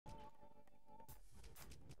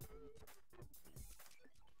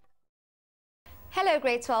Hello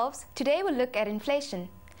grade 12s, today we'll look at inflation.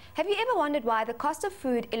 Have you ever wondered why the cost of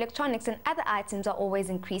food, electronics and other items are always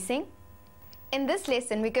increasing? In this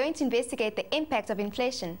lesson we're going to investigate the impact of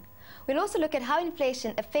inflation. We'll also look at how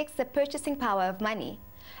inflation affects the purchasing power of money.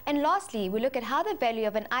 And lastly, we'll look at how the value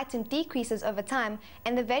of an item decreases over time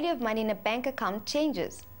and the value of money in a bank account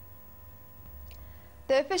changes.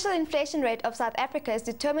 The official inflation rate of South Africa is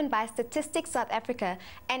determined by Statistics South Africa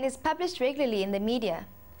and is published regularly in the media.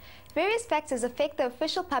 Various factors affect the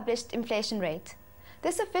official published inflation rate.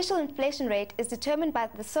 This official inflation rate is determined by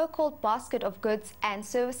the so-called basket of goods and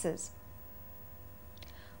services.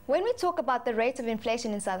 When we talk about the rate of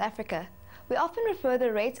inflation in South Africa, we often refer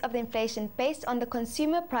the rate of the inflation based on the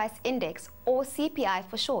Consumer Price Index, or CPI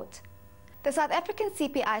for short. The South African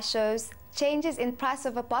CPI shows changes in price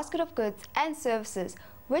of a basket of goods and services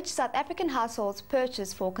which South African households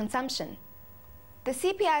purchase for consumption. The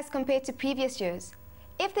CPI is compared to previous years.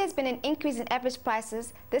 If there's been an increase in average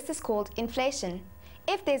prices, this is called inflation.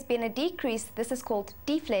 If there's been a decrease, this is called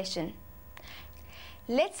deflation.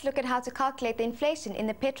 Let's look at how to calculate the inflation in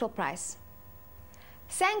the petrol price.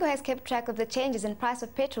 Sango has kept track of the changes in price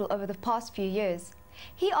of petrol over the past few years.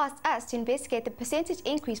 He asked us to investigate the percentage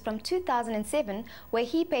increase from 2007, where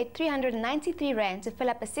he paid 393 Rand to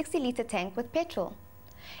fill up a 60-litre tank with petrol.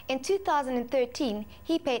 In 2013,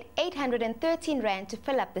 he paid 813 Rand to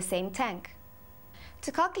fill up the same tank.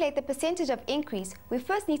 To calculate the percentage of increase, we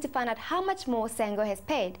first need to find out how much more Sango has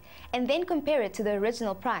paid and then compare it to the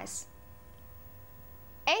original price.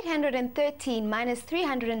 813 minus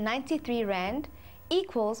 393 Rand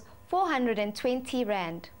equals 420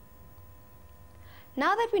 Rand.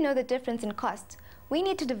 Now that we know the difference in cost, we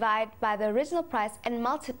need to divide by the original price and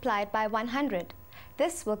multiply it by 100.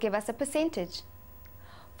 This will give us a percentage.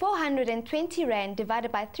 420 Rand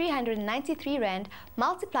divided by 393 Rand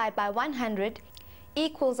multiplied by 100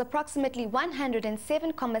 equals approximately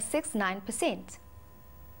 107.69%.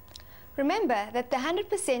 Remember that the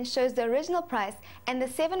 100% shows the original price and the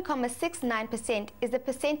 7.69% is the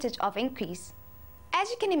percentage of increase. As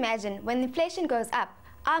you can imagine, when inflation goes up,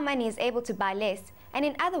 our money is able to buy less, and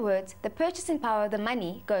in other words, the purchasing power of the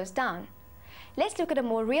money goes down. Let's look at a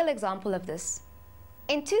more real example of this.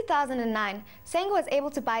 In 2009, Sango was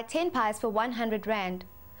able to buy 10 pies for 100 Rand.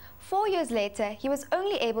 4 years later, he was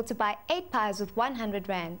only able to buy 8 pies with 100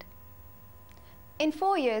 Rand. In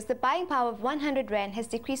 4 years, the buying power of 100 Rand has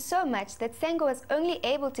decreased so much that Sango was only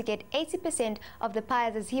able to get 80% of the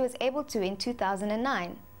pies as he was able to in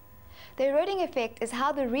 2009. The eroding effect is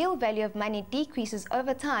how the real value of money decreases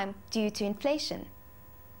over time due to inflation.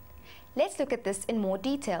 Let's look at this in more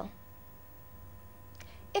detail.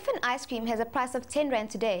 If an ice cream has a price of 10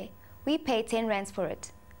 Rand today, we pay 10 Rands for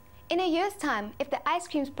it. In a year's time, if the ice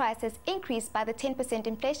cream's price has increased by the 10%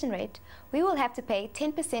 inflation rate, we will have to pay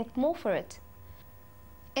 10% more for it.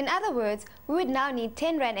 In other words, we would now need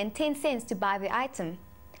 10 Rand and 10 cents to buy the item.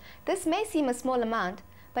 This may seem a small amount,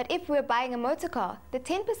 but if we're buying a motor car, the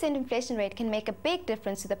 10% inflation rate can make a big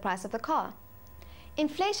difference to the price of the car.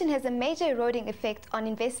 Inflation has a major eroding effect on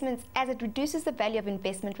investments as it reduces the value of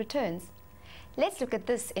investment returns. Let's look at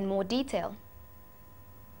this in more detail.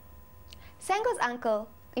 Sango's uncle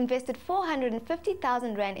invested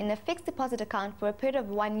 450,000 Rand in a fixed deposit account for a period of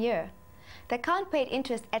 1 year. The account paid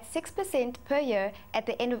interest at 6% per year at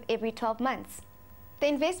the end of every 12 months. The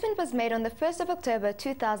investment was made on the 1st of October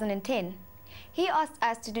 2010. He asked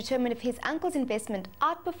us to determine if his uncle's investment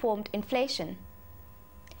outperformed inflation.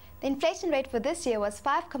 The inflation rate for this year was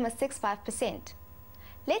 5.65%.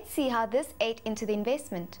 Let's see how this ate into the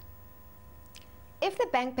investment. If the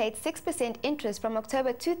bank paid 6% interest from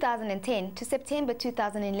October 2010 to September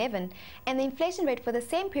 2011 and the inflation rate for the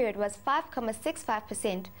same period was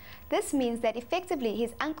 5.65%, this means that effectively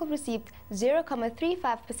his uncle received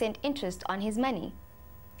 0.35% interest on his money.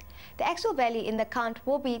 The actual value in the account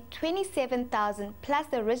will be 27,000 plus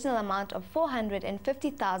the original amount of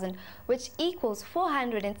 450,000, which equals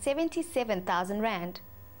 477,000 Rand.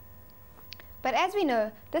 But as we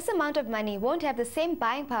know, this amount of money won't have the same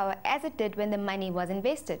buying power as it did when the money was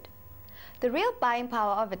invested. The real buying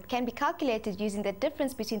power of it can be calculated using the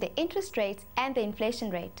difference between the interest rate and the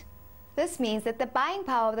inflation rate. This means that the buying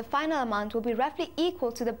power of the final amount will be roughly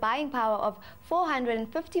equal to the buying power of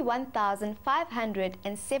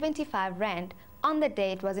 451,575 Rand on the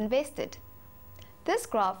day it was invested. This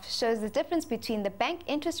graph shows the difference between the bank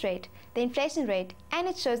interest rate, the inflation rate, and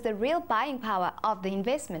it shows the real buying power of the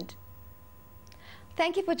investment.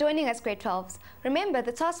 Thank you for joining us, grade 12s. Remember,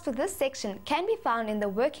 the tasks for this section can be found in the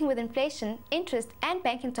Working with Inflation, Interest and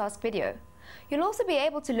Banking Task video. You'll also be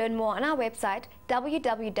able to learn more on our website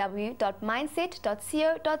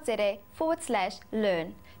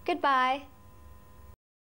www.mindset.co.za/learn. Goodbye.